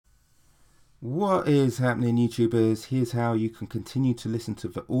What is happening, YouTubers? Here's how you can continue to listen to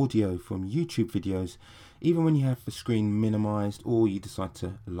the audio from YouTube videos even when you have the screen minimized or you decide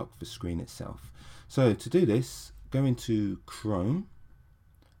to lock the screen itself. So to do this, go into Chrome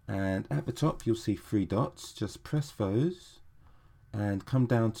and at the top you'll see three dots. Just press those and come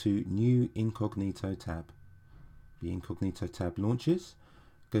down to New Incognito tab. The Incognito tab launches.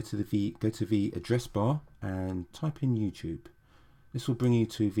 Go to the address bar and type in YouTube. This will bring you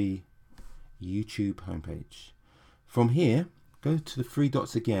to the YouTube homepage. From here, go to the three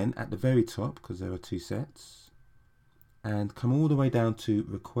dots again at the very top, because there are two sets, and come all the way down to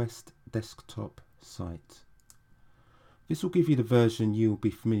Request Desktop Site. This will give you the version you'll be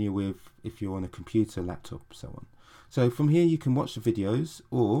familiar with if you're on a computer, laptop, so on. So from here you can watch the videos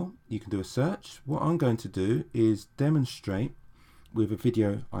or you can do a search. What I'm going to do is demonstrate with a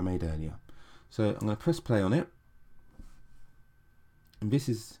video I made earlier. So I'm going to press play on it. And this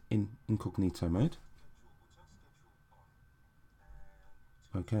is in incognito mode.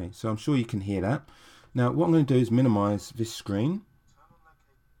 Okay, so I'm sure you can hear that. Now what I'm going to do is minimize this screen.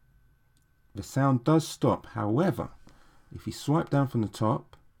 The sound does stop. However, if you swipe down from the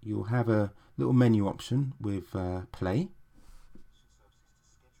top, you'll have a little menu option with play.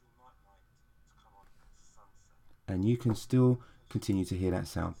 And you can still continue to hear that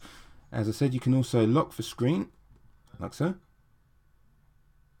sound. As I said, you can also lock the screen, like so.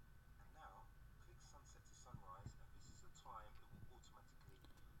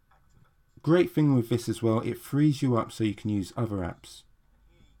 Great thing with this as well, it frees you up so you can use other apps.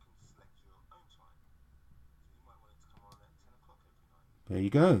 There you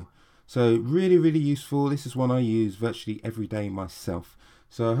go. So really useful. This is one I use virtually every day myself.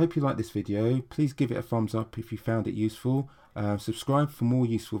 So I hope you like this video. Please give it a thumbs up if you found it useful. Subscribe for more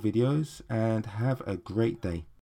useful videos and have a great day.